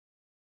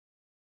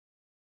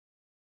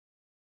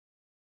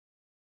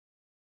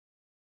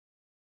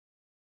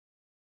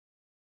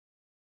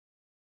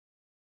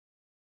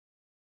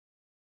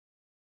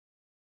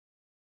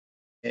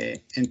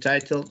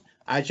entitled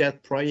Agile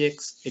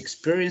Projects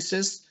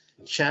Experiences,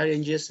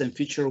 Challenges, and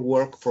Future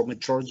Work for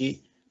Metrology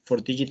for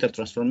Digital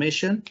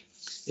Transformation.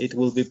 It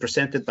will be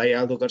presented by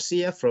Aldo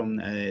Garcia from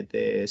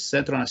the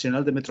Centro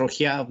Nacional de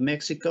Metrología of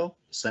Mexico,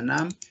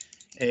 SANAM.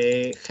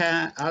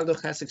 Aldo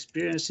has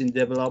experience in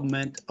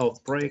development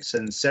of projects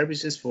and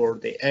services for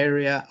the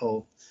area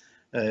of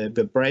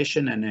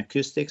vibration and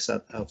acoustics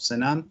of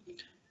SANAM.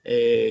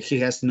 He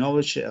has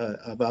knowledge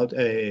about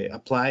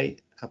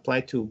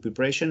applied to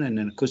vibration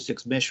and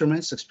acoustics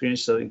measurements,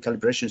 experience in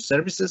calibration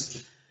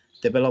services,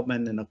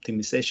 development and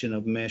optimization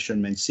of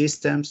measurement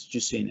systems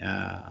using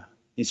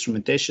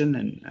instrumentation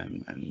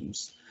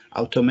and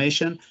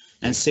automation,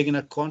 and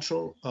signal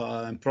control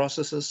and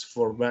processes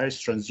for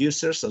various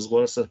transducers, as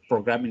well as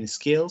programming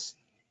skills,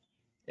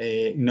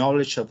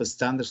 knowledge of the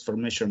standards for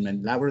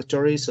measurement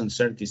laboratories,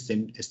 uncertainty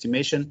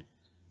estimation,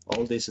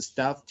 all this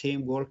stuff,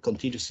 teamwork,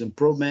 continuous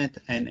improvement,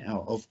 and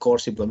of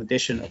course,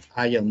 implementation of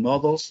Agile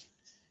models.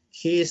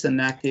 He is an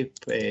active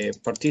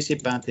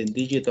participant in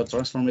digital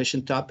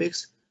transformation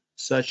topics,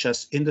 such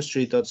as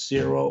Industry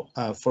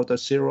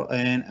 4.0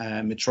 and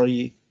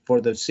Metrology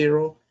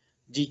 4.0,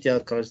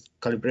 detailed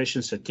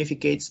calibration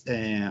certificates.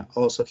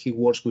 Also, he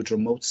works with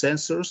remote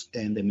sensors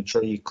and the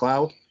Metrology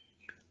cloud,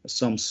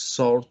 some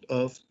sort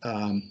of,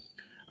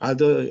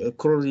 although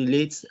currently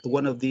leads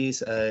one of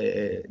these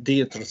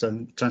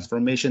digital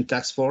transformation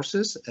task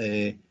forces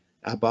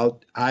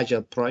about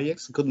Agile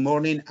projects. Good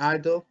morning,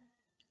 Aldo.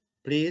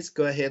 Please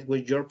go ahead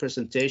with your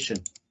presentation.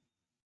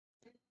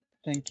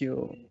 Thank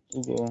you,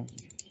 Hugo.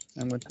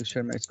 I'm going to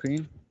share my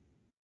screen.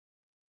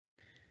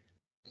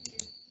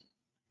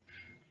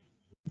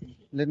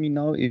 Let me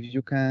know if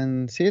you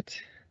can see it,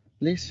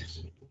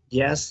 please.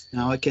 Yes,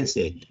 now I can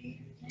see it.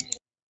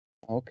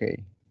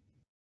 Okay.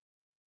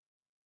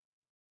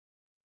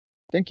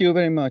 Thank you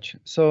very much.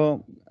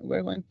 So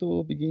we're going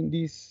to begin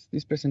this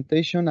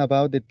presentation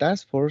about the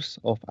task force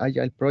of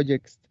Agile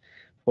projects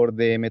for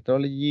the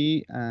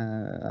metrology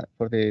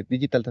for the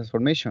digital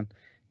transformation.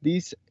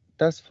 This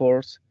task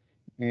force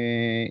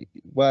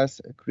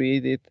was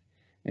created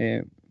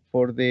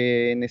for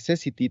the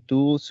necessity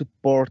to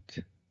support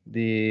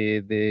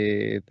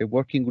the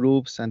working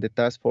groups and the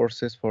task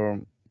forces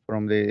from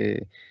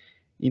the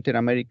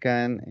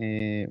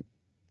Inter-American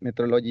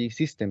metrology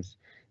systems.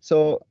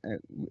 So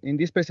in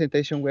this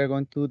presentation, we are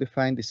going to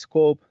define the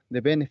scope,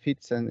 the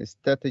benefits, and the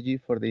strategy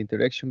for the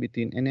interaction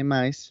between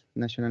NMIs,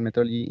 National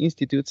Metrology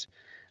Institutes,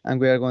 and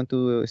we are going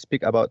to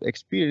speak about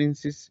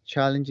experiences,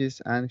 challenges,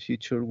 and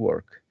future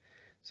work.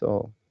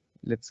 So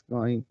let's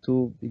going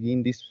to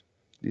begin this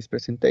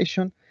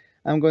presentation.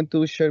 I'm going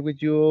to share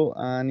with you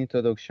an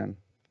introduction.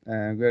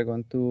 We are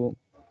going to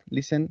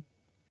listen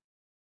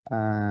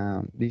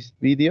this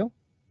video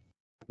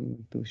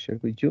to share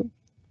with you.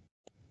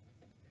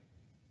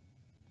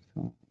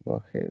 So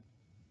go ahead.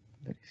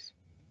 There is.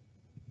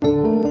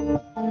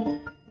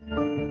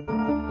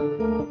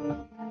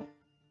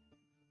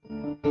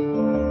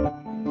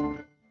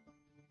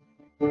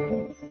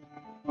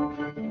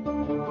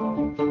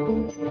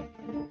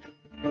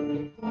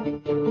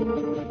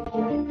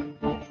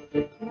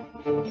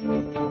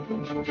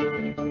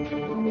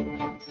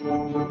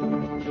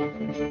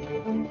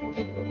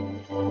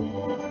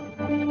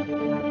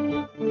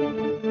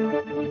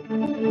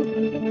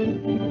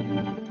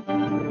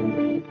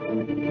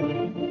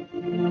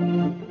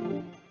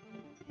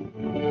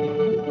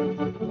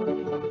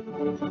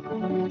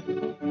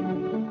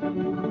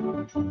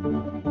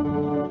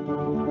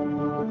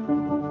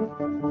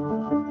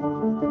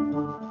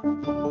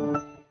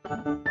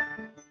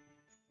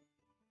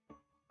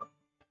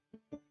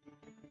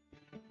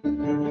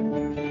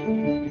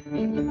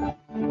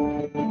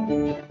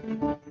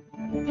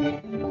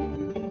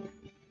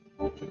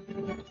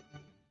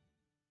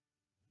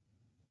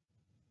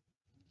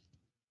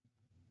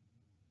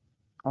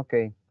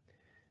 Okay,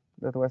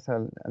 that was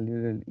a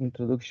little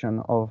introduction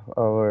of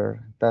our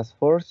task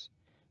force.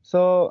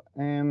 So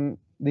the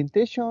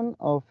intention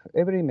of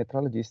every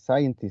metrologist,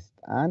 scientist,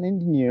 and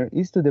engineer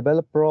is to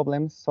develop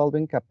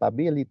problem-solving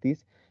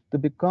capabilities to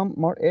become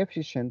more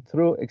efficient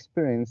through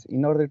experience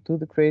in order to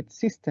create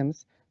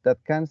systems that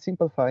can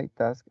simplify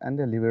tasks and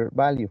deliver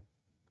value.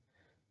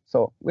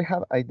 So we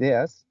have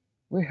ideas,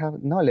 we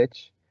have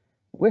knowledge,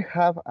 we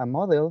have a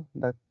model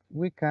that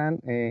we can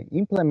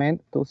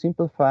implement to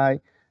simplify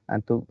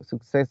and to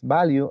success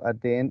value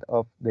at the end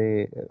of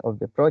the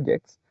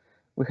projects.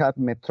 We have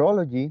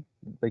metrology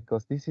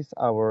because this is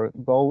our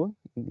goal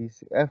in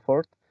this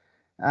effort,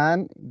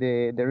 and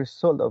the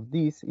result of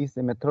this is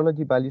the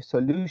metrology value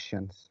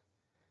solutions.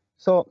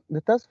 So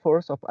the task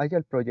force of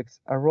Agile projects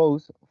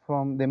arose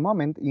from the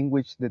moment in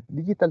which the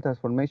digital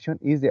transformation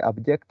is the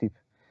objective,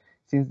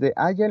 since the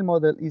Agile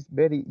model is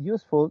very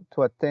useful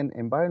to attend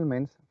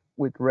environments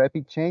with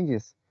rapid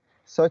changes,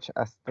 such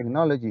as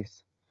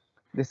technologies.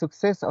 The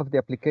success of the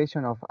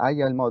application of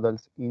Agile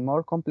models in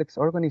more complex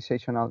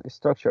organizational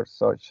structures,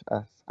 such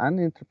as an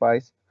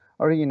enterprise,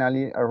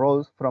 originally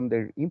arose from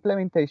their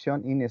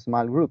implementation in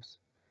small groups.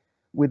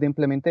 with the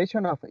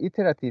implementation of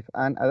iterative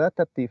and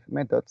adaptive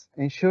methods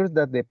ensures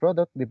that the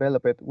product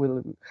developed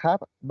will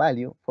have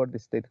value for the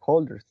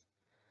stakeholders.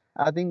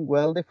 Adding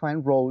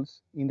well-defined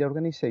roles in the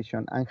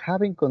organization and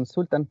having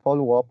consultant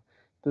follow-up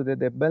to the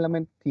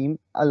development team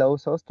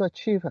allows us to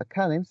achieve a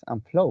cadence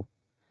and flow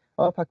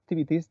of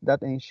activities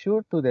that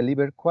ensure to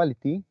deliver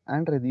quality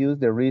and reduce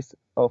the risk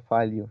of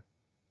failure.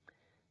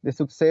 The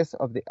success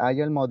of the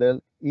Agile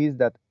model is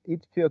that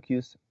it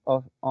focuses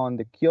on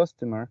the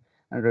customer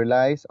and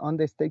relies on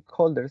the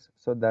stakeholders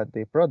so that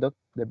the product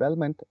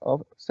development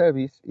of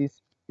service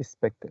is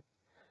expected.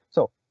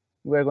 So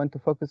we are going to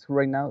focus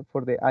right now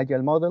for the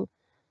Agile model.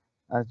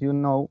 As you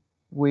know,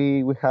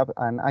 we have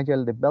an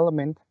Agile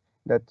development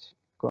that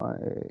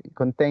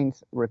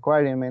contains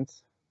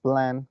requirements,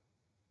 plan,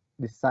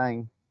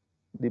 design,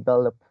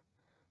 develop,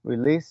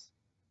 release,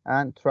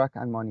 and track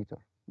and monitor.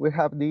 We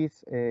have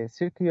these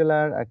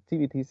circular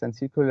activities and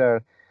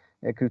circular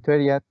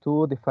criteria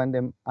to define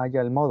the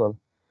Agile model.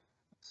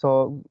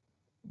 So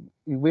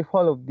if we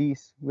follow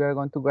this, we are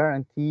going to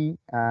guarantee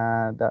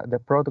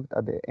the product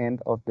at the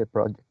end of the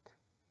project.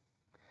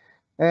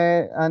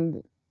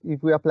 And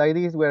if we apply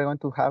this, we are going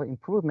to have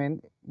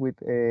improvement with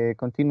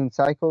continuum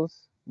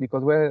cycles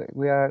because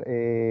we are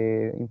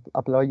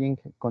applying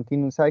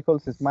continuum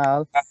cycles,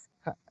 small,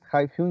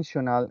 high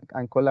functional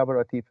and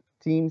collaborative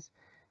teams.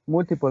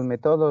 Multiple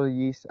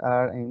methodologies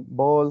are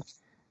involved.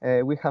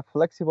 We have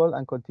flexible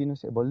and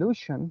continuous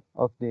evolution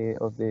of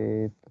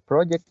the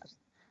project,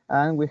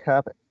 and we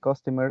have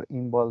customer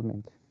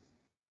involvement.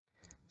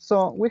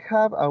 So we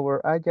have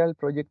our Agile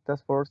Project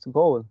Task Force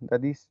goal,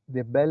 that is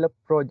develop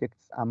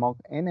projects among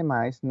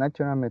NMI's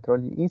National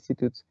Metrology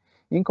Institutes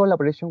in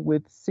collaboration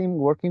with SIM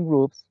working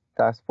groups,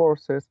 task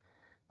forces,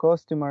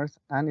 customers,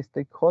 and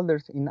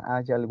stakeholders in an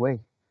Agile way,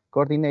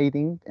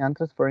 coordinating and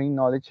transferring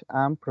knowledge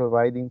and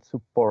providing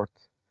support.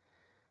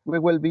 We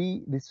will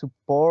be the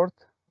support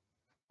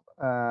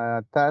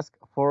task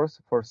force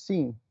for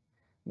SIM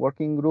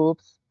working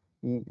groups,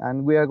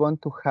 and we are going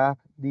to have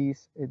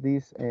this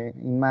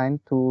in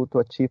mind to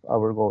achieve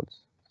our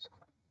goals.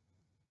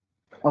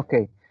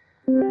 Okay,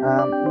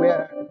 we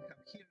have here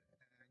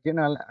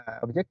general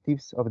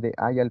objectives of the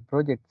Agile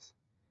projects.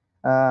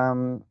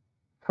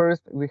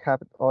 First, we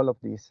have all of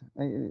these.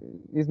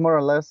 It's more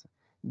or less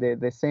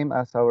the same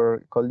as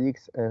our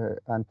colleagues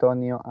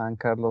Antonio and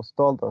Carlos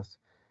told us.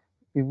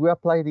 If we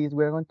apply this,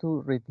 we are going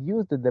to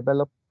reduce the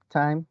develop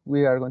time.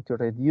 We are going to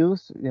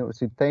reduce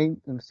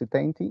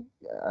uncertainty.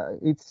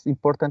 It's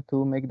important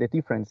to make the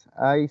difference.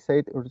 I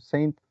said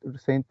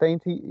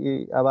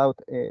uncertainty about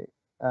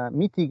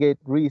mitigate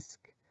risk,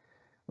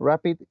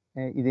 rapid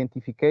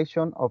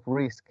identification of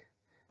risk.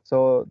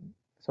 So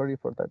sorry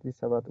for that.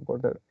 It's about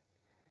order.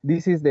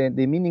 This is the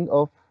meaning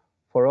of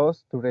for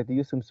us to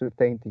reduce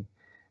uncertainty.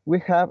 We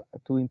have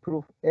to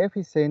improve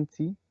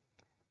efficiency,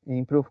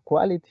 improve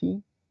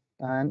quality,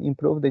 and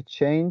improve the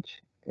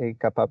change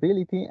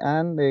capability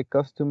and the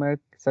customer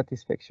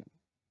satisfaction.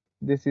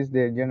 This is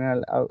the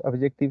general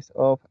objectives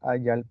of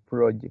Agile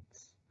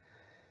projects.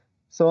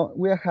 So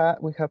we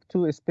have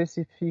two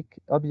specific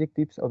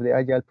objectives of the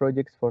Agile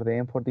projects for the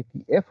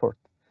M4DT effort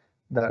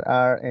that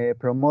are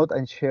promote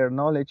and share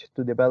knowledge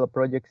to develop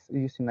projects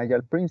using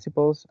Agile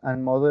principles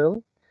and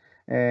model,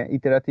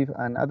 iterative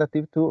and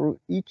adaptive to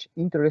each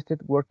interested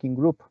working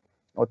group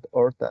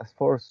or task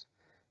force,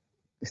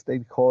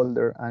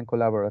 stakeholder and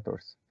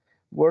collaborators.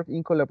 Work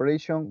in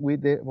collaboration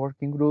with the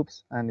working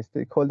groups and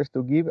stakeholders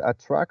to give a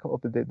track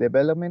of the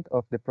development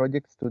of the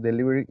projects to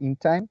deliver in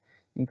time,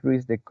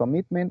 increase the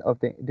commitment of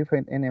the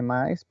different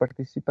NMIs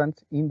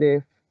participants in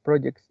the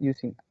projects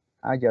using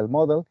Agile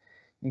model,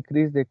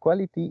 increase the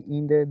quality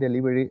in the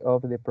delivery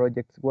of the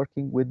projects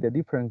working with the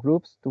different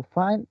groups to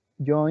find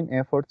joint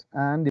efforts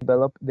and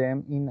develop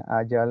them in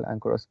Agile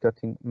and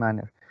cross-cutting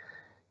manner.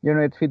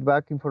 Generate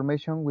feedback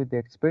information with the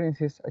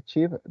experiences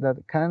achieved that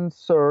can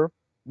serve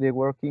the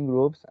working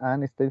groups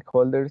and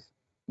stakeholders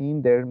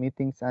in their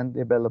meetings and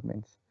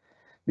developments.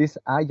 This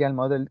Agile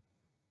model,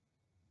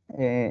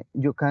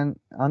 you can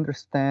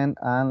understand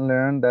and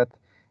learn that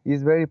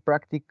is very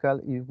practical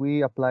if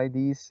we apply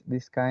this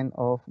kind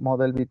of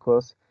model,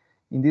 because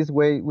in this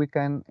way we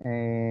can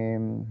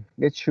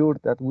get sure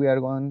that we are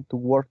going to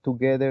work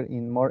together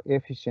in more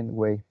efficient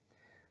way.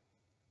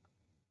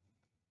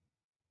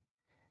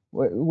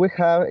 We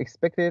have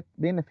expected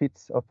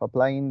benefits of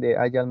applying the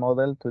Agile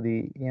model to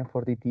the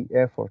M4DT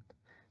effort,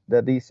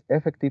 that is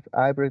effective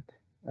hybrid,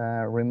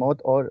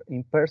 remote or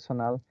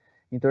impersonal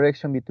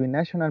interaction between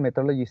national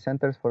metrology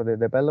centers for the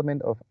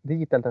development of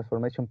digital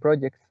transformation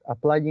projects,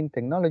 applying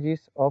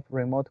technologies of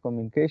remote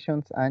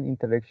communications and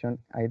interaction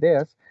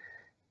ideas.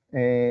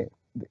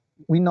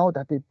 We know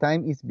that the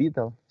time is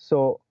vital,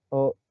 so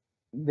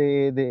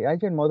the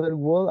Agile model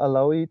will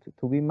allow it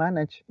to be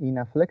managed in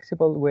a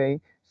flexible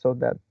way so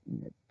that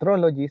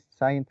metrologists,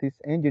 scientists,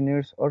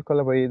 engineers, or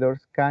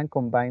collaborators can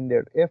combine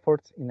their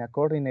efforts in a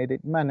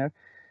coordinated manner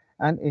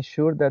and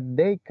ensure that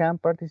they can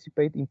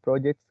participate in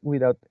projects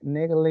without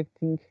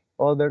neglecting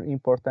other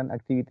important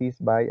activities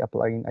by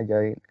applying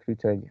Agile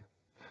criteria.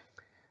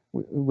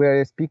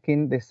 we're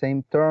speaking the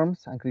same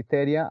terms and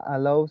criteria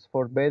allows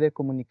for better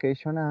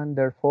communication and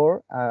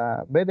therefore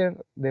better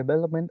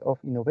development of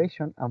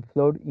innovation and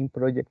flow in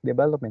project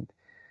development.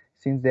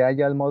 Since the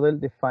Agile model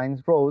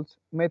defines roles,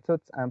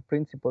 methods, and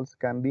principles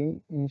can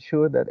be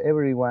ensured that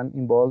everyone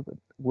involved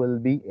will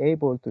be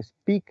able to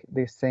speak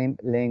the same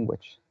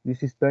language.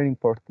 This is very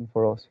important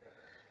for us.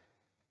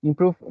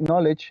 Improve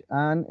knowledge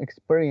and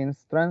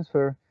experience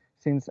transfer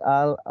since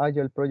all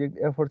Agile project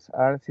efforts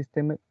are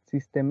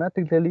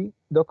systematically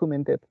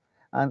documented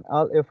and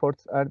all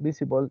efforts are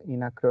visible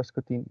in a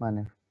cross-cutting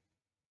manner.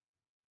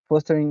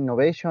 Fostering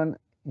innovation,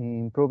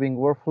 improving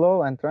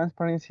workflow and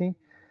transparency,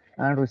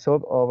 and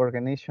resolve of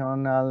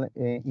organizational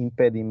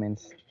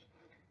impediments.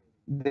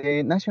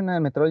 The national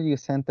methodology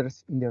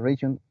centers in the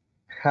region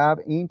have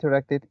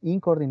interacted in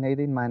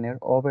coordinated manner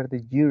over the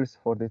years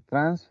for the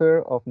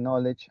transfer of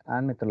knowledge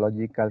and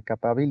methodological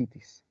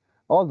capabilities.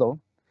 Although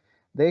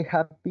they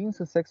have been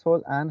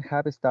successful and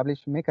have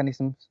established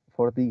mechanisms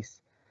for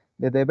this,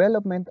 the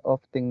development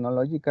of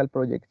technological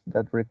projects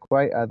that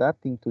require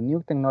adapting to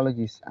new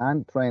technologies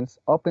and trends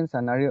opens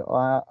an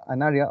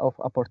area of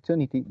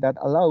opportunity that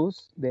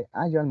allows the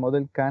Agile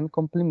model can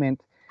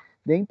complement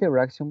the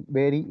interaction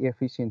very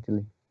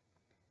efficiently.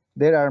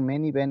 There are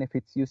many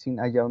benefits using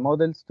Agile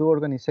models to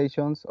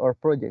organizations or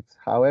projects.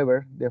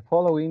 However, the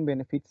following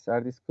benefits are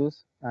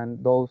discussed,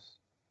 and those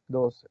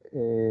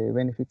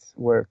benefits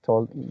were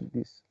told in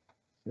this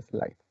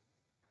slide.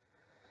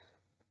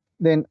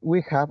 Then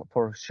we have,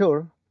 for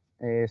sure,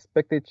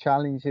 expected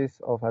challenges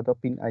of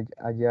adopting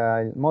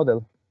Agile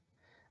model,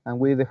 and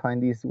we define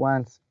these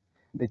ones.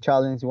 The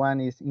challenge one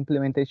is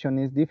implementation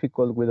is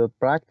difficult without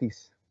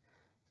practice.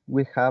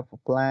 We have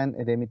planned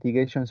the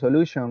mitigation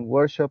solution.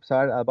 Workshops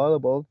are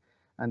available,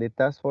 and the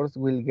task force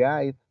will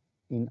guide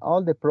in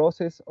all the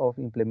process of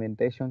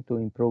implementation to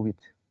improve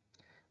it.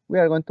 We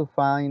are going to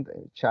find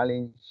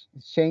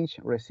change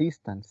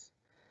resistance.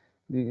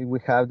 We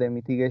have the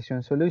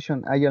mitigation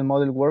solution. Agile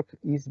model work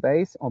is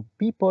based on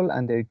people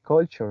and their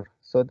culture,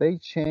 so they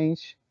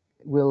change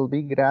will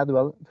be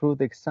gradual through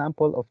the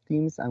example of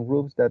teams and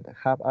groups that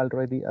have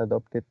already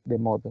adopted the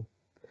model.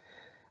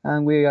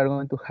 And we are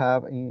going to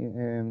have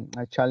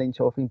a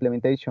challenge of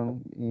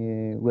implementation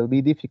will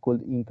be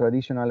difficult in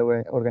traditional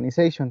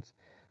organizations.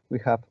 We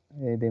have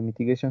the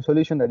mitigation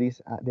solution, that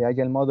is the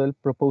Agile model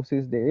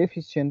proposes the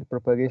efficient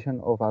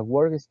propagation of a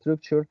work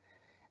structure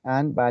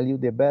and value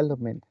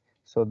development,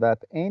 so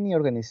that any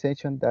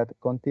organization that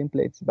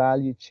contemplates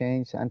value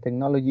change and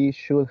technology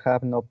should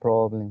have no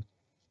problem.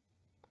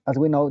 As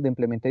we know, the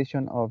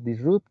implementation of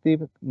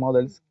disruptive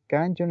models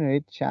can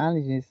generate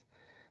challenges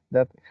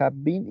that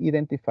have been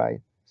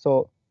identified.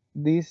 So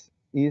this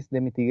is the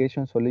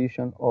mitigation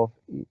solution of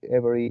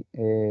every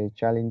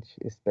challenge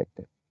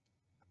expected.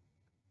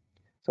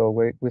 So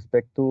we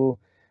expect to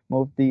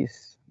move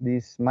this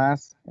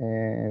mass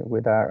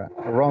with a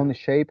round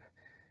shape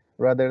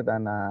rather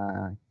than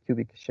a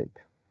cubic shape.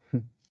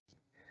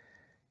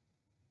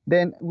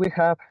 Then we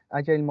have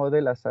Agile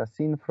model as a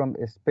seen from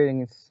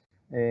experience.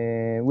 We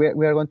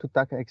are going to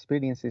talk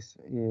experiences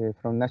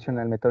from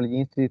National Methodology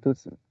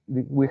Institutes.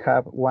 We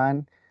have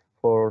one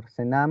for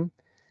Senam.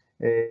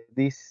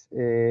 This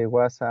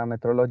was a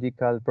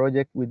methodological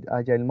project with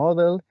Agile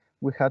model.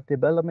 We had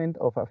development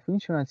of a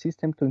functional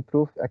system to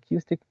improve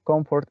acoustic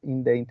comfort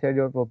in the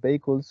interior of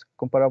vehicles,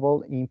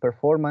 comparable in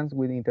performance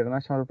with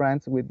international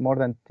brands with more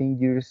than 10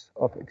 years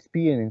of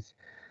experience.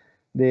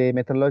 The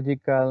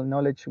methodological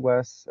knowledge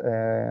was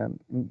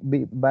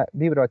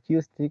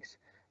vibroacoustics.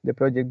 The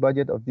project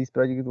budget of this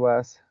project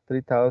was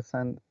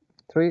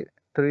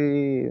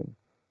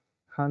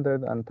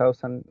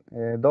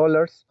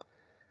 $300,000.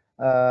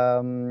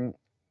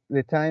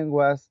 The time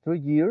was 3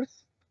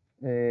 years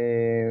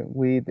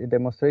with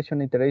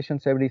demonstration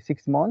iterations every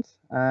 6 months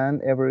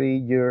and every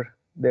year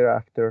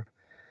thereafter.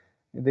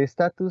 The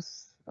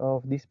status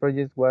of this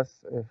project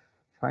was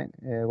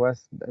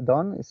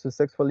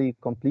successfully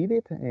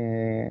completed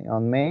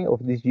on May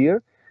of this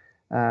year,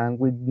 and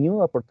with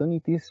new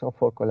opportunities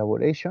for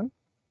collaboration.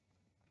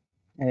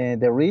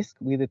 The risk,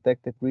 we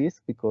detected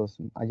risk because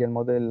Agile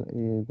model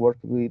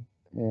worked with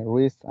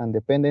risks and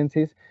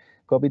dependencies.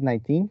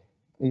 COVID-19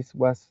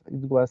 was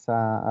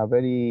a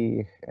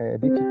very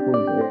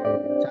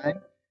difficult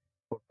time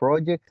for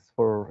projects,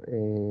 for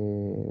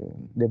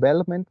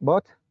development,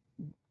 but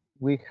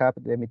we have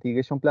the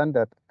mitigation plan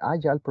that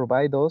Agile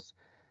provides us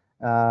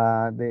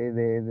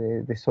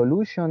the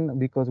solution,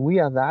 because we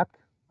adapt,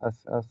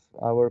 as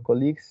our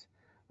colleagues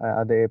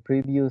at the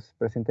previous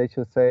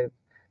presentation said,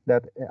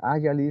 that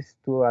Agile is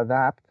to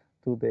adapt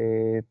to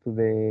the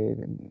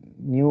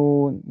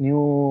new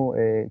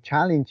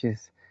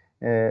challenges.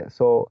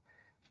 So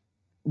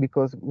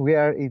because we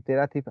are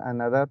iterative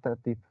and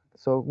adaptive,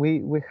 so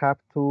we have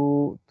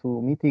to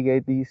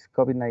mitigate this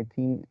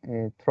COVID-19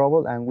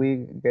 trouble, and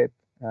we get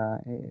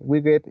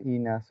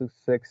in a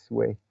success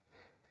way.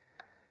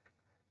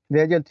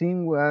 The Agile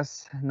team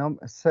was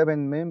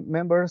 7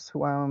 members,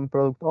 1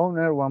 product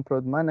owner, 1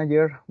 product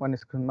manager, 1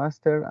 Scrum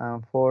Master,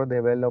 and 4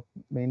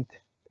 development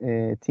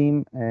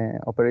team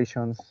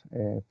operations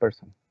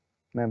person.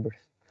 members.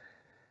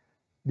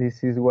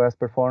 This was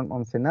performed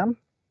on Senam.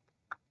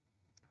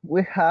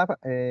 We have,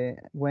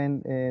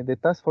 when the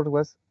task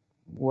force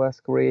was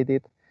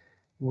created,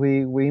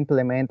 we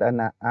implement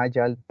an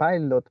Agile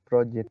pilot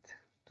project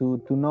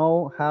to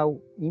know how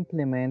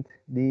implement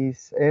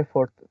this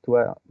effort to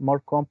a more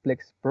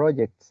complex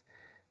projects.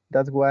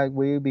 That's why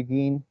we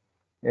begin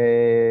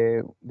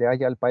the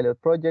Agile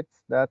pilot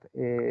projects that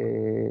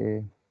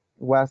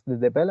was the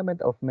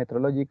development of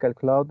metrological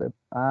cloud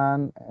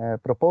and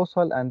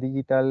proposal and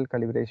digital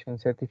calibration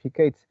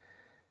certificates.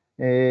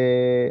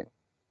 The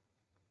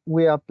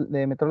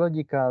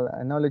methodological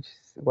knowledge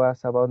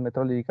was about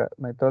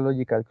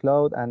metrological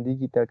cloud and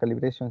digital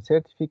calibration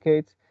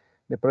certificates.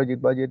 The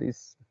project budget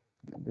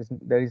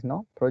there is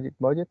no project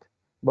budget,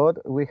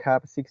 but we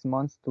have 6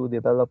 months to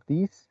develop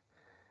this.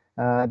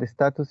 The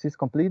status is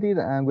completed,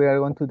 and we are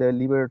going to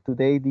deliver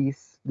today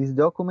these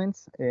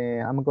documents.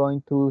 We're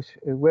going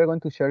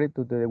to share it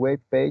to the web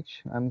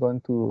page. I'm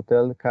going to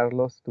tell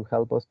Carlos to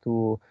help us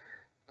to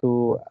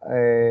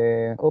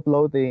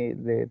upload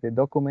the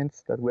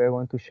documents that we are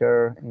going to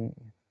share in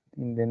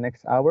the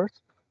next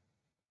hours.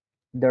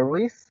 The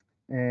risk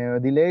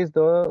delays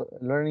the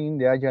learning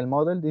the Agile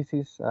model. This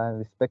is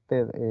an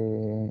expected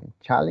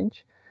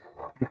challenge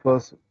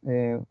because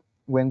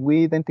when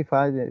we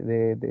identify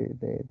the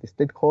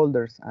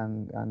stakeholders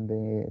and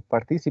the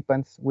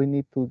participants, we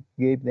need to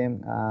give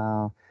them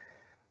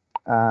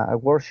a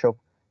workshop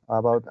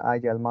about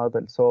Agile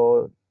model.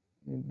 So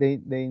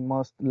they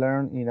must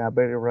learn in a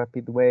very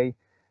rapid way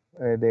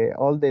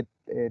all the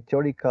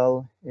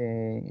theoretical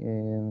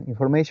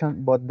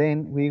information, but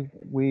then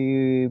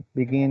we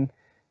begin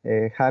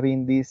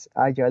having these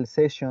Agile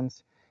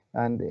sessions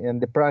and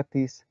the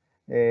practice.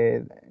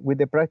 With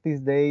the practice,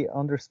 they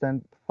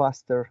understand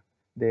faster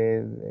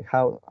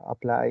how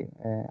apply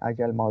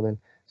Agile model.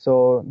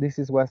 So this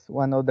was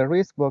one of the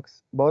risk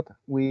box, but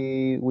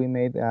we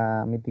made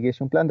a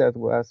mitigation plan that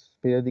was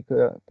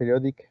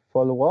periodic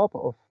follow-up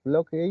of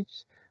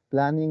blockage,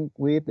 planning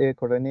with the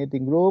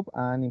coordinating group,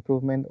 and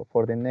improvement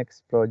for the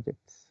next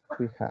projects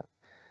we have.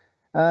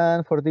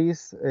 And for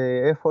this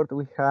effort,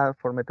 we have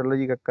for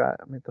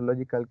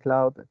methodological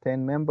cloud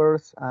 10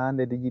 members and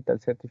the digital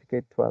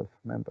certificate 12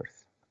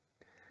 members.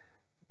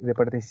 The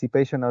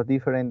participation of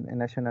different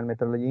national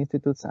methodology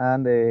institutes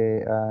and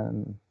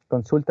the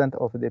consultant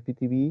of the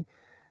PTB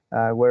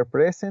were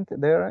present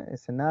there,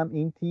 Senam,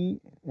 INTI,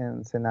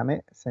 and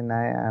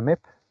Senamep,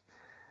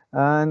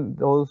 and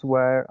those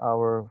were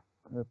our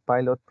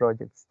pilot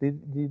projects,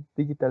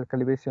 digital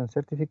calibration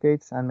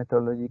certificates and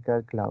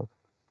methodological cloud.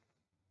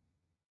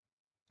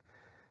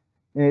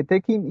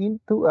 Taking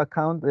into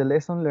account the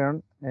lesson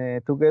learned,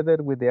 together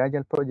with the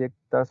Agile Project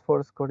Task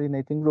Force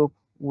Coordinating Group,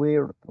 we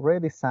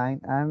redesign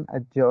and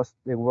adjust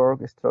the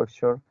work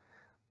structure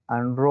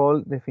and role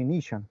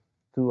definition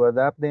to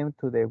adapt them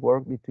to the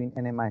work between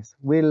NMIs.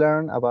 We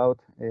learn about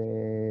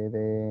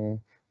the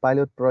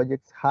pilot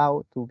projects,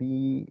 how to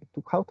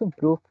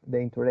improve the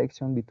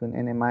interaction between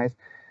NMIs,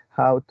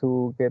 how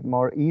to get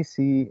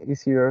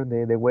easier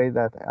the way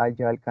that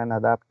Agile can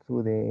adapt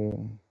to the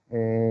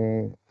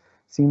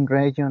sim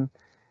region,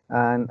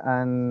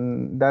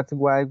 and that's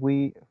why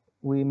we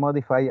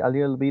modify a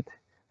little bit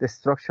the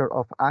structure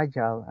of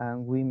Agile,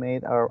 and we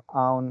made our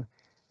own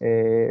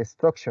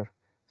structure.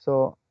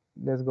 So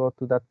let's go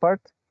to that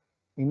part.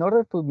 In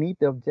order to meet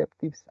the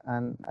objectives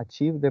and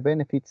achieve the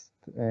benefits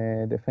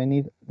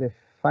defined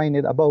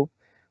above,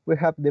 we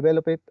have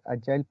developed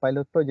Agile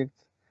pilot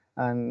projects,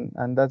 and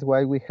that's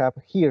why we have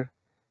here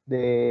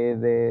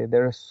the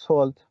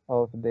result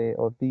of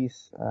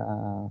this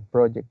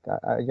project,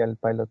 Agile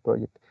pilot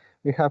project.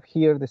 We have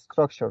here the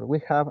structure. We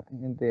have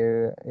at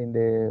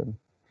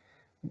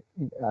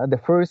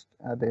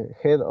the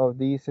head of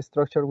this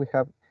structure, we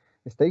have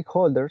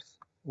stakeholders,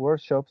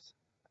 workshops,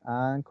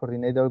 and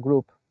coordinator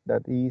group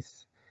that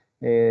is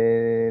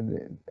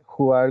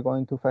who are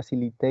going to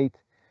facilitate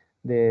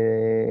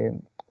the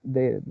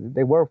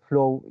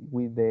workflow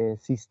with the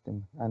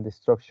system and the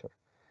structure.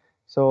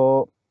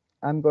 So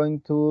I'm going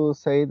to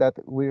say that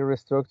we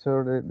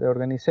restructure the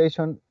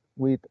organization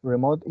with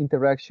remote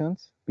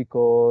interactions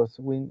because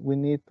we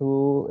need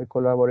to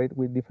collaborate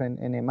with different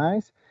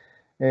NMIs.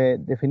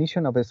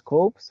 Definition of the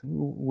scopes,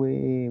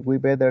 we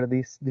better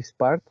this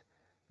part.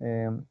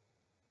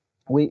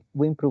 We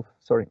improve,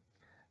 sorry.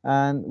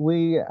 And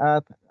we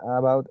add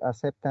about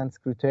acceptance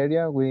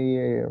criteria.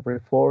 We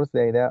reinforce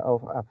the idea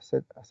of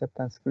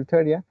acceptance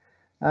criteria.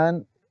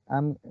 And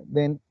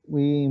then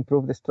we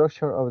improve the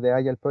structure of the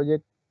Agile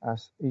project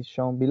as is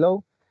shown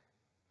below.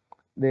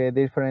 The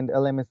different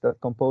elements that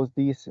compose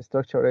this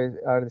structure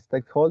are the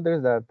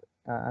stakeholders that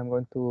I'm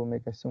going to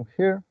make a zoom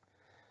here.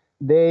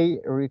 They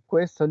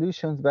request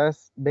solutions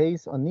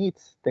based on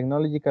needs,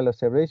 technological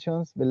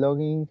observations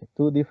belonging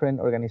to different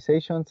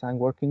organizations and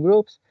working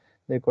groups.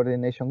 The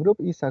coordination group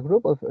is a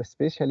group of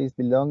specialists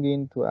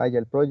belonging to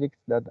Agile projects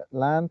that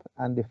land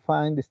and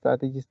define the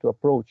strategies to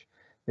approach,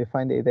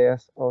 define the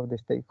ideas of the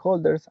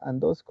stakeholders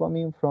and those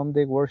coming from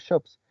the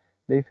workshops.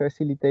 They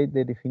facilitate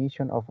the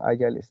definition of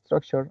agile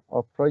structure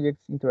of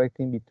projects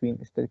interacting between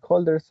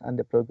stakeholders and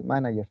the product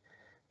manager,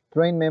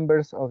 train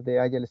members of the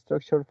agile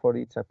structure for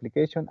its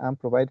application, and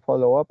provide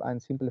follow-up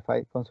and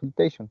simplified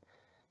consultation.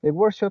 The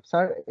workshops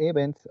are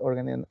events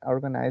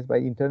organized by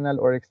internal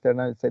or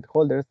external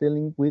stakeholders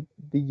dealing with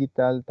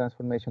digital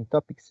transformation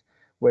topics,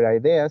 where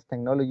ideas,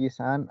 technologies,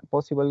 and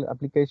possible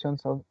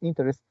applications of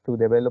interest to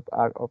develop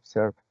are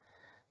observed.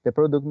 The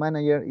product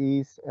manager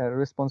is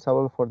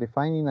responsible for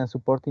defining and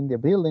supporting the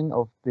building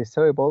of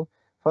desirable,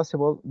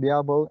 feasible,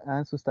 viable,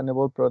 and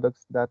sustainable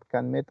products that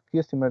can meet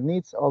customer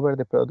needs over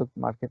the product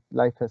market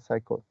life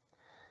cycle.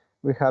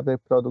 We have the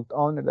product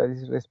owner that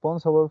is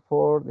responsible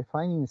for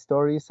defining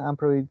stories and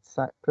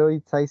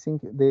prioritizing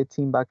the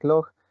team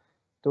backlog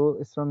to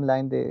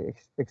streamline the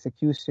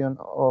execution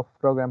of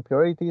program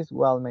priorities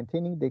while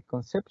maintaining the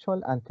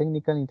conceptual and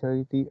technical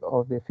integrity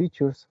of the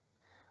features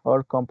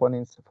or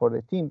components for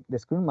the team. The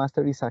Scrum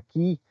Master is a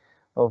key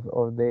of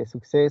the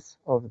success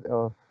of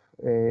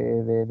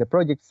the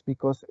projects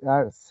because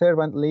are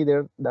servant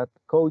leader that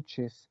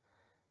coaches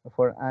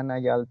for an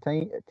agile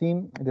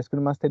team. The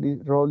Scrum Master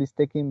role is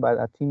taken by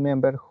a team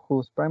member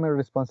whose primary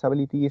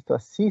responsibility is to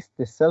assist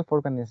the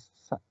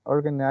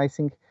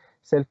self-organizing,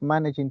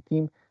 self-managing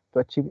team to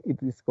achieve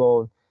its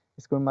goal.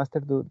 The Scrum Master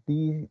do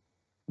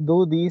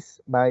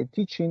this by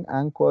teaching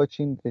and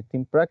coaching the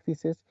team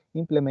practices,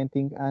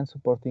 implementing and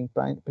supporting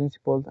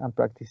principles and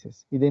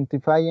practices,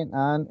 identifying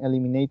and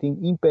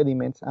eliminating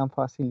impediments, and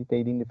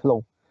facilitating the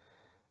flow.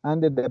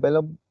 And the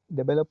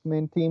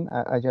development team,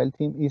 Agile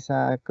team, is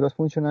a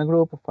cross-functional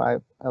group of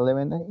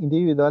 11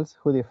 individuals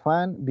who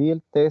define,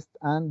 build, test,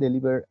 and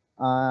deliver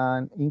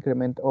an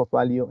increment of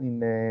value in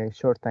the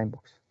short time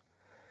box.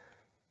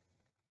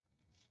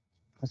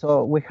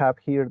 So we have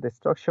here the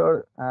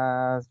structure.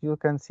 As you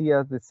can see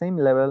at the same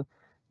level,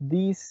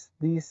 these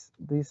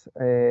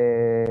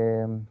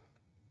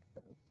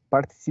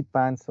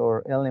participants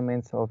or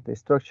elements of the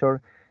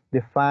structure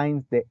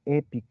defines the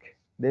epic.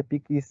 The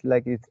epic is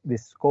like it's the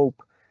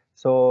scope.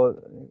 So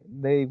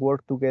they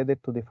work together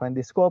to define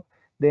the scope.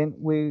 Then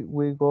we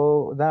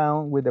go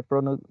down with the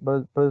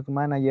product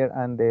manager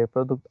and the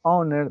product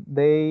owner.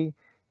 They,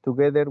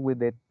 together with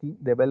the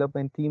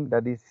development team,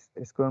 that is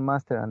Scrum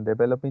Master and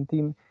development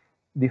team,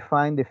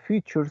 define the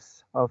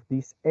features of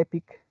this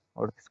epic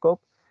or the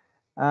scope,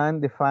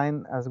 and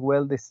define as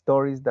well the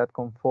stories that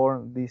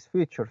conform these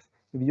features.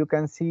 If you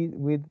can see,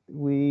 we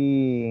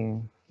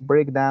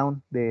break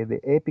down the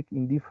epic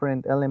in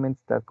different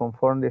elements that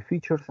conform the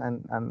features,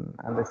 and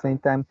at the same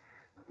time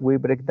we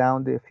break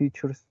down the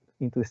features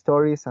into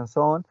stories and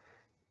so on.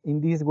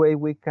 In this way,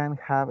 we can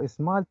have a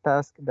small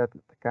task that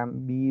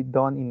can be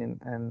done in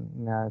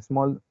a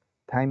small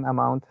time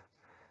amount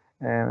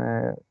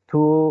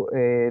to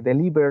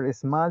deliver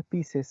small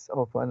pieces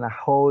of a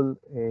whole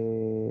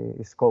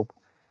scope.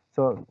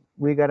 So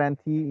we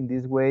guarantee in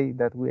this way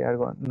that we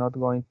are not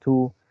going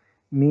to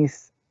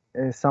miss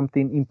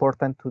something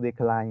important to the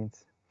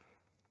clients.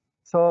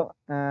 So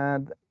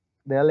the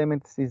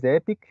elements is the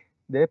epic.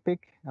 The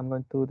epic, I'm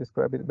going to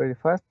describe it very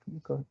fast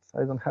because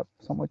I don't have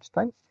so much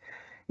time,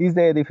 is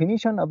the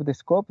definition of the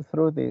scope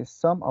through the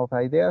sum of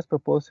ideas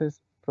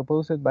proposed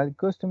by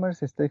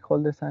customers,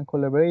 stakeholders, and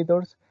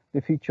collaborators.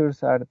 The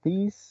features are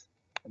these.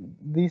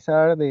 These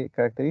are the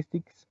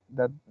characteristics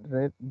that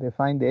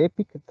define the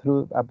epic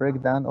through a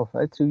breakdown of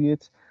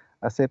attributes,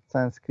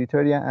 acceptance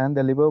criteria, and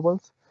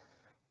deliverables.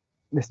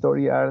 The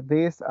story are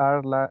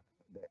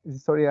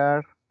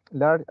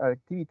large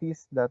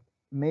activities that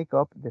make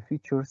up the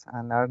features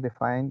and are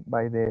defined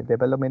by the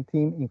development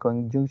team in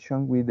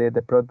conjunction with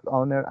the product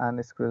owner and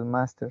the Scrum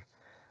Master.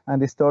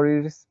 And the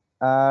stories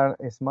are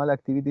small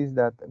activities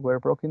that were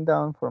broken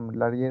down from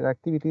larger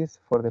activities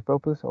for the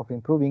purpose of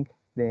improving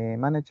the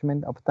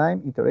management of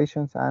time,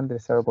 iterations, and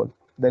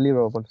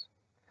deliverables.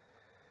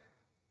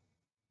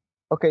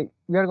 Okay,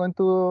 we are going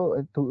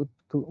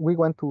we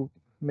want to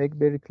make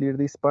very clear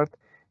this part.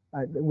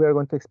 We are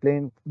going to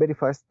explain very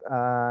fast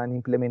an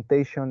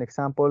implementation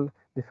example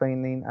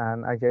defining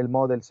an agile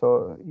model.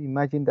 So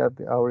imagine that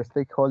our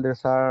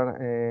stakeholders are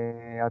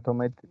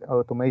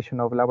automation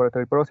of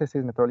laboratory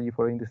processes, metrology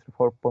for Industry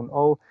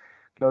 4.0,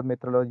 cloud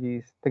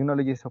methodologies,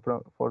 technologies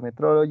for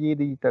metrology,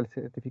 digital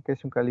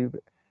certification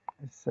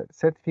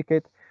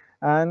certificate,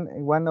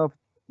 and one of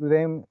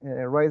them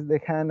raised the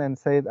hand and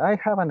said, "I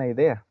have an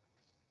idea."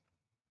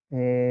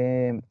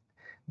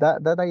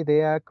 That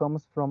idea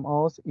comes from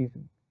us if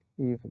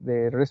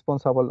the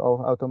responsible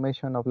of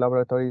automation of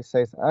laboratories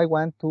says, I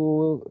want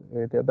to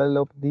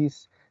develop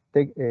this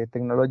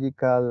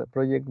technological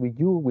project with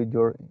you, with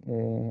your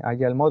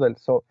agile model.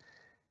 So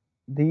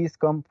these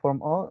come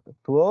from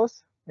to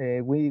us.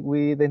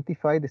 We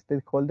identify the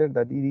stakeholder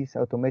that it is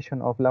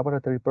automation of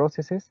laboratory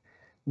processes.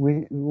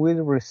 We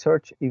will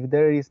research if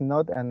there is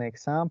not an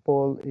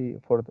example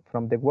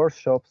from the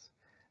workshops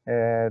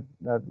that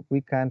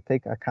we can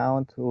take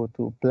account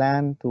to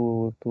plan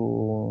to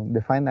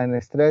define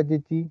a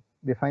strategy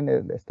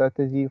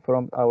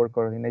from our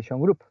coordination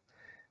group.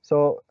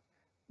 So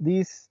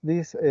these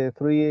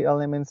three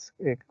elements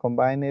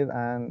combined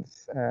and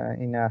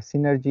in a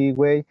synergy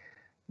way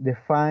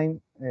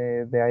define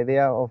the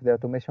idea of the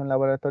automation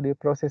laboratory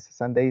processes,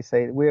 and they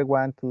say we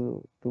want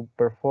to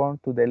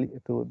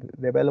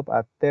develop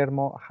a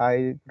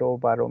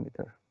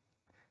thermohydrobarometer.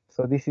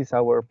 So this is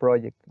our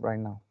project right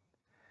now.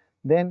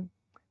 Then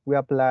we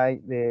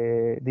apply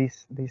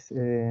this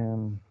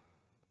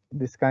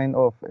kind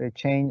of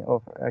chain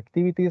of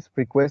activities,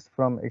 requests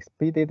from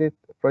expedited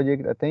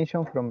project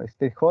attention from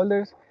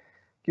stakeholders,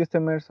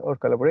 customers, or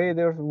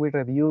collaborators. We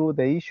review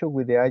the issue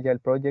with the Agile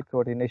project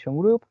coordination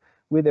group.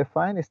 We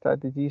define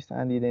strategies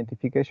and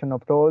identification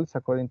of roles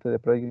according to the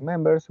project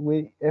members.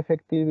 We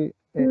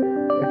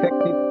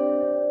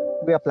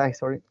apply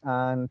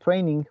and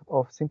training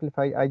of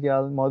simplified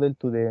Agile model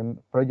to the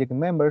project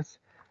members,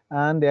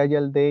 and the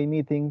Agile Day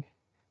meeting.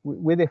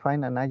 We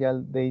define an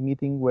Agile Day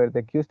meeting where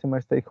the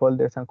customer,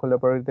 stakeholders, and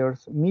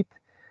collaborators meet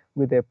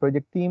with the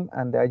project team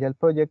and the Agile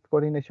project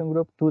coordination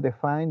group to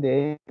define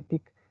the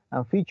epic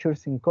and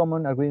features in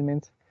common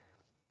agreements,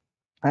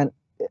 and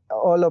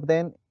all of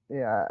them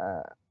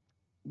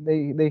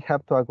they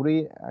have to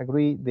agree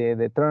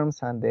the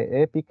terms and the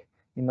epic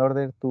in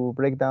order to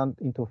break down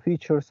into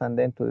features and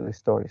then to the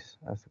stories,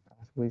 as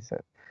we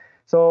said.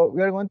 So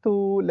we are going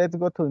to, let's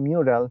go to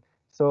Mural.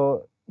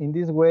 So in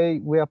this way,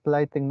 we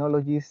apply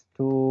technologies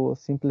to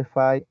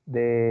simplify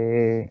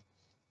the,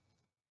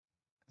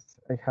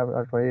 I have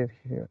already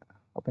here,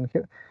 open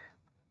here.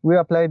 We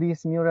apply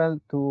this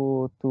Mural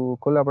to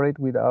collaborate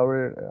with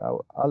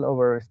all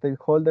our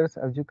stakeholders.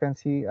 As you can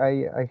see,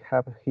 I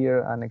have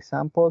here an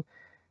example.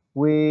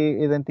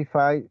 We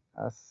identify,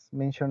 as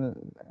mentioned,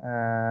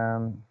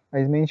 the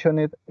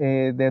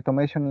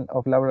automation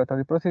of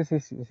laboratory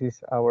processes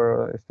is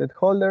our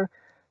stakeholder.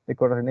 The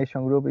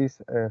coordination group is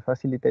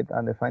facilitate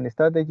and define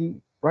strategy.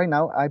 Right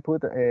now, I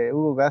put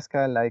Hugo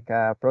Gasca like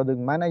a product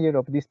manager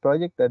of this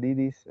project that it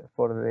is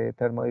for the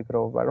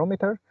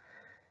thermohydrobarometer.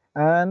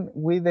 And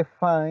we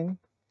define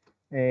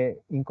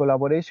in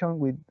collaboration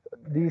with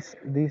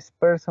these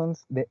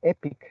persons the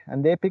EPIC,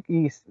 and the EPIC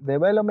is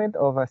development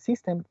of a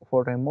system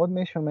for remote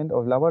measurement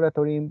of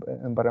laboratory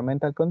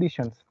environmental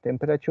conditions,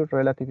 temperature,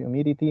 relative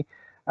humidity,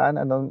 and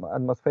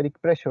atmospheric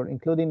pressure,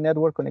 including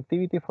network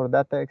connectivity for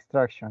data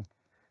extraction.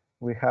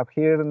 We have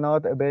here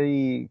not a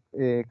very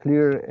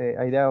clear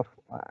idea of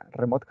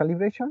remote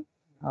calibration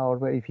or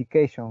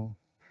verification.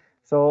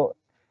 So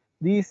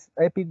this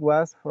epic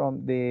was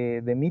from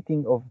the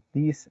meeting of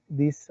these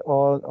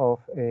all of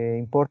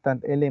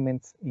important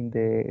elements in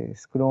the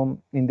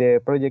Scrum, in the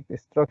project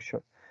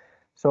structure.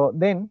 So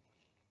then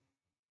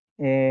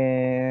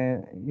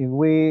I'm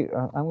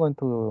going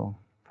to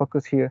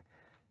focus here.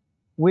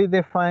 We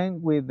define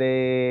with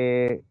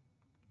the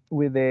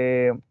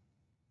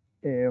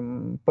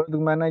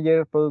product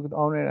manager, product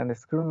owner, and the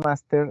Scrum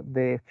Master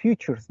the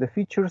features. The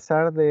features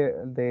are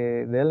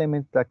the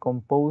elements that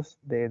compose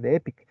the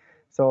epic.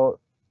 So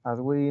as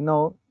we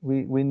know,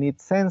 we need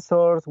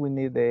sensors, we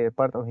need the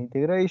part of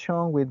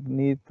integration, we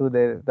need to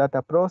the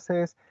data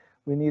process,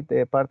 we need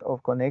the part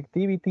of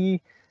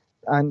connectivity,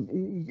 and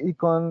it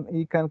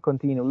can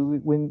continue.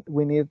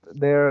 We need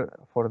there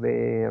for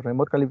the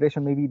remote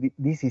calibration, maybe the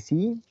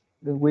DCC.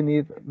 We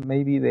need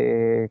maybe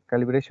the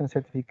calibration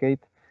certificate,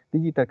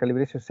 digital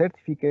calibration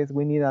certificates.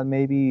 We need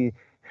maybe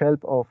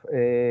help of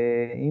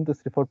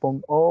Industry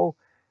 4.0.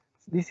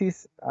 This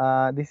is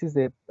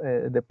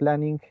the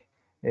planning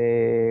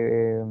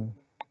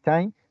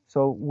time.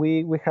 So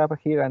we have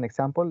here an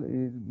example.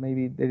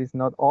 Maybe there is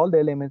not all the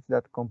elements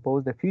that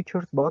compose the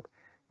features, but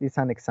it's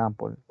an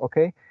example.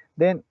 Okay.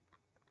 Then,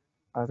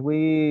 as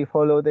we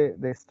follow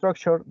the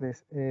structure,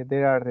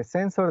 there are the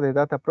sensor, the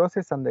data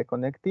process, and the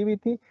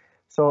connectivity.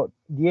 So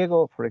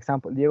Diego, for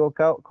example, Diego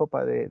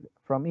Copa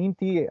from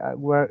INTI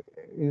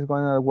is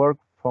going to work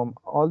from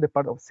all the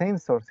part of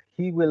sensors.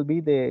 He will be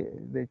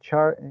in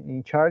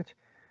charge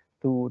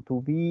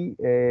to be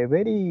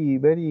very,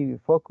 very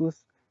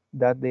focused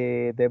that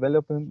the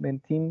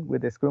development team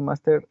with the Scrum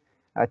Master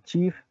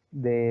achieve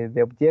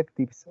the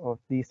objectives of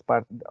this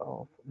part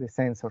of the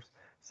sensors.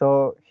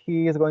 So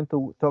he is going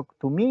to talk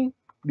to me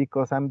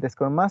because I'm the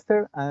Scrum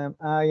Master, and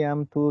I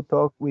am to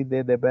talk with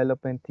the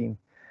development team.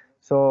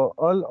 So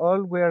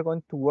all we are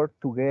going to work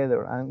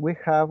together, and we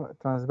have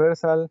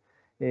transversal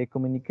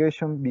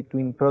communication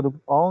between product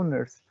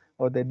owners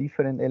of the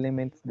different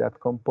elements that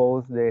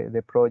compose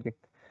the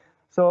project.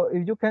 So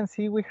if you can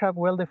see, we have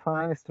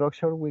well-defined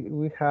structure,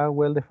 we have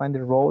well-defined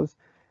the roles.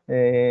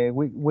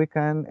 We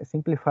can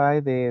simplify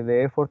the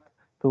effort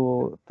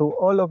to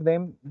all of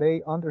them.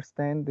 They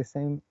understand the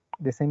same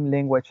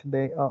language.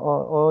 They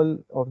all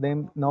of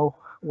them know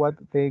what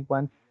they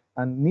want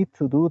and need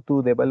to do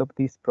to develop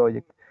this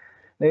project.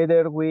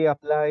 Later, we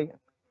apply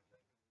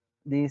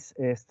this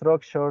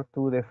structure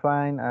to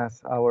define,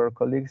 as our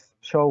colleagues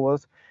show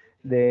us,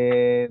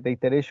 the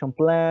iteration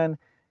plan.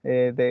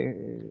 They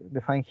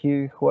define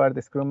here who are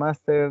the Scrum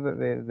Master,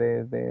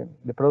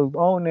 the product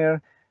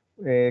owner,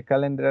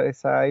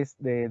 calendarize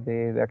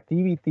the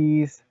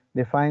activities,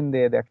 define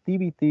the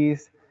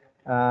activities,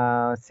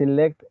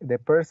 select the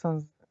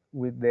persons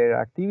with their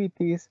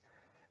activities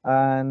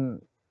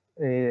and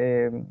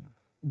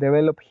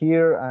develop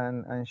here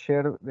and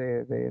share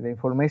the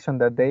information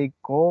that they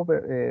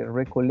cover,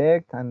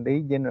 recollect, and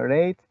they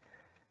generate.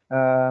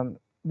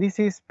 This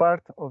is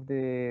part of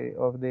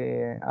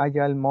the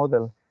Agile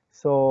model.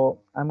 So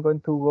I'm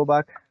going to go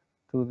back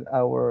to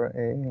our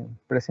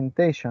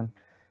presentation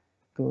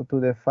to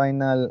the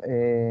final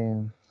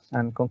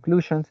and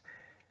conclusions.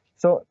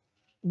 So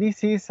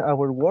this is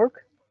our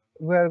work.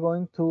 We are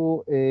going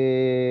to,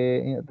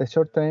 in the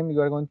short term, we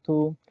are going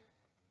to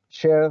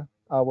share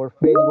our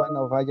phase 1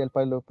 of Agile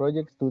pilot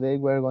projects. Today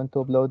we are going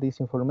to upload this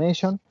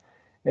information.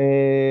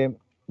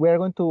 We are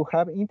going to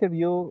have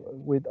interview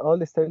with all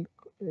the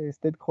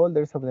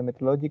stakeholders of the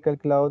methodological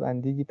cloud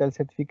and digital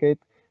certificate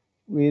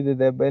with the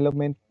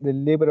development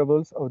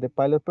deliverables of the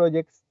pilot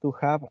projects to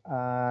have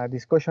a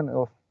discussion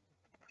of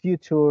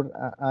future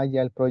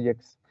Agile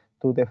projects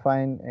to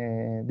define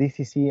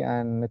DCC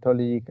and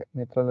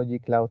methodology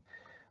cloud.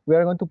 We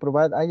are going to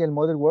provide Agile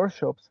model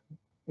workshops.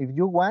 If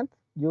you want,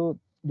 you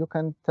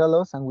can tell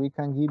us and we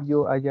can give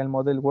you Agile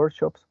model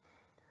workshops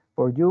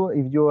for you.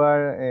 If you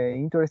are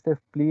interested,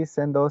 please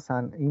send us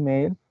an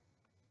email.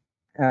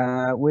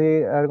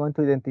 We are going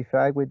to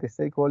identify with the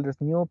stakeholders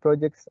new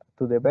projects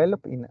to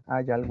develop in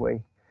Agile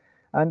way.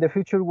 And the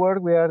future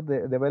work, we are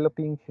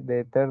developing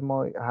the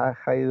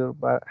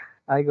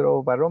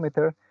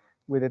hygrobarometer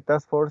with the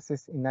task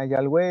forces in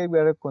Agile way. We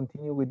are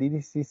continue with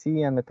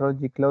DCC and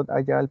Methodology Cloud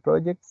Agile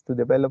projects to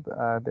develop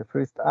the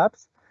first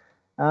apps.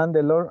 And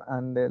the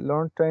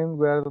long term,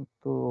 we are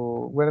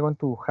going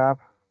to have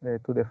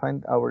to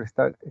define our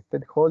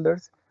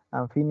stakeholders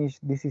and finish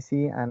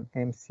DCC and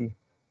MC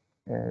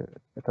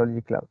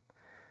Methodology Cloud.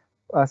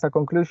 As a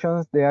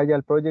conclusion, the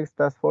Agile Projects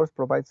Task Force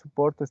provides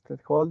support to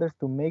stakeholders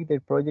to make their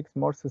projects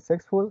more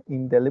successful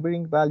in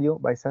delivering value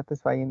by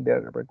satisfying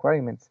their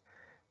requirements.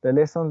 The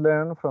lessons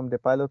learned from the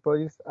pilot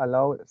projects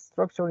allow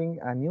structuring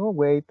a new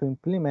way to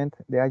implement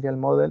the Agile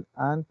model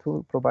and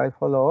to provide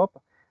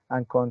follow-up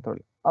and control,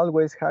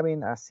 always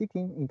having a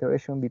seeking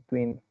interaction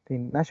between the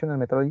national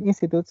methodology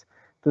institutes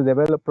to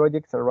develop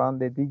projects around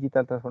the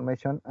digital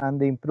transformation and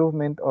the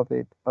improvement of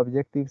the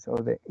objectives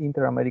of the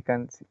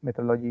Inter-American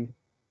methodology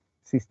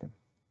system.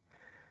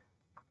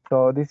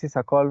 So this is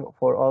a call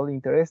for all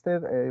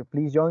interested.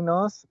 Please join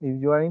us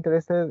if you are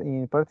interested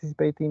in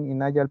participating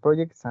in Agile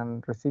projects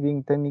and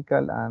receiving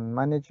technical and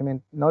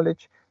management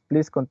knowledge.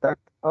 Please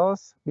contact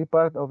us. Be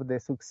part of the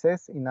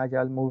success in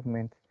Agile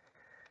movement.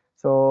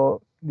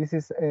 So this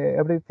is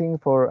everything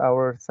for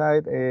our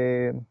side.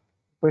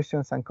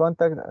 Questions and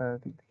contact.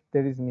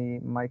 There is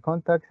my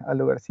contact,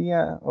 Aldo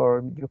Garcia,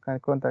 or you can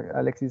contact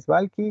Alexis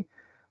Valky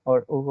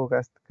or Hugo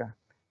Gastka.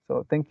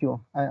 So thank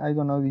you. I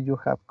don't know if you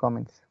have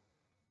comments.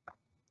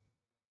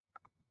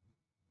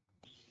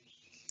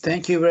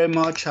 Thank you very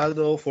much,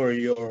 Aldo, for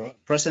your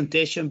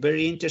presentation.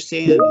 Very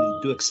interesting, and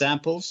 2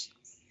 examples.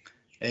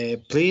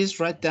 Please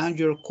write down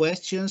your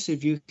questions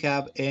if you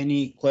have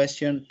any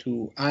question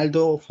to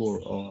Aldo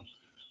for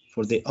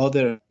the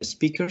other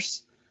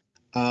speakers.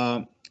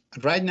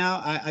 Right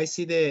now, I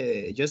see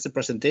just the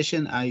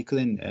presentation. I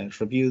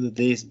couldn't review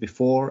this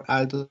before,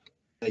 Aldo,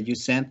 that you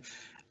sent.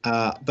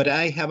 But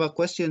I have a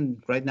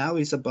question right now.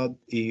 Is about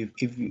if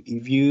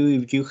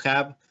you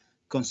have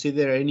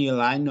consider any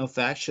line of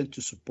action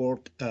to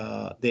support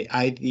the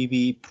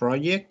IDB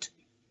project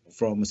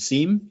from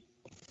SIM.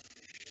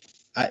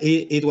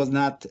 It was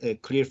not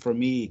clear for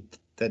me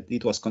that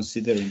it was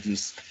considered in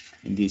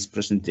this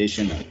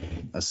presentation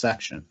as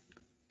action.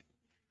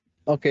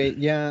 Okay,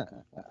 yeah,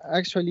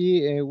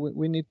 actually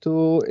we need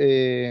to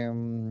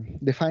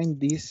define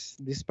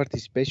this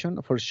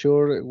participation. For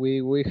sure,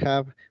 we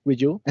have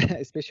with you,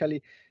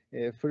 especially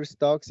first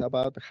talks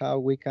about how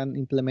we can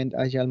implement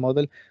Agile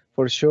model.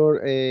 For sure,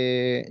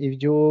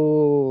 if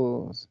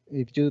you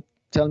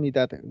tell me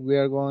that we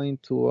are going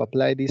to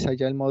apply this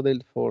Agile model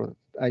for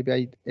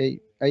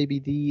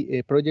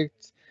IBD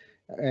projects,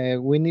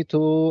 we need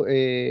to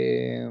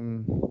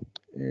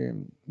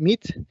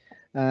meet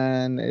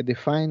and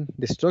define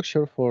the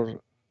structure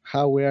for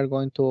how we are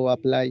going to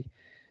apply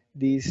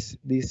this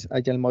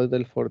Agile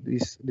model for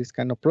this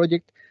kind of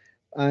project.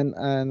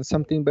 And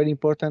something very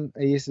important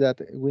is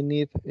that we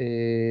need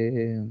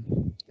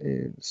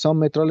some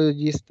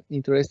methodologists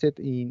interested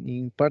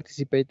in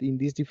participate in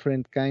these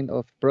different kind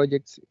of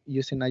projects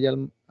using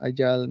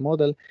Agile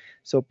model.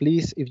 So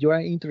please, if you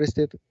are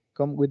interested,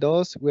 come with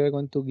us. We are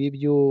going to give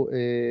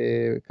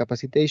you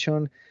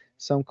capacitation,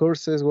 some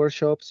courses,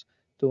 workshops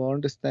to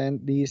understand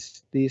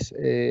this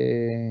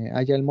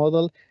Agile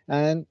model,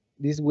 and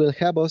this will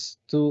help us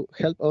to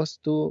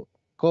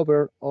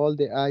cover all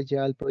the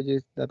Agile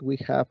projects that we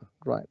have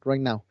right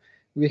now.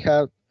 We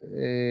have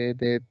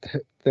the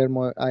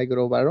thermo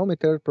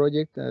hygrobarometer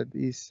project that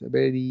is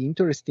very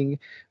interesting.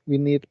 We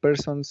need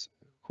persons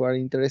who are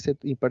interested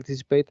in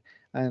participate.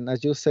 And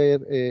as you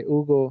said,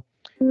 Hugo,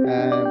 we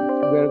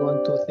are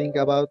going to think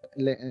about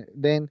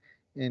then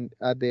and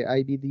at the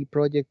IBD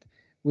project,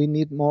 we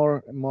need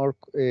more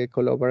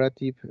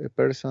collaborative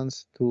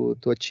persons to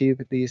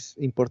achieve these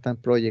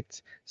important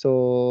projects.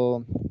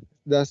 So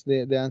that's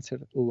the answer,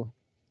 Hugo.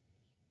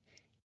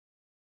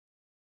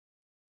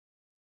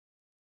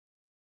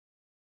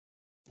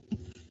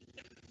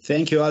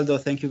 Thank you, Aldo.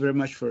 Thank you very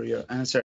much for your answer.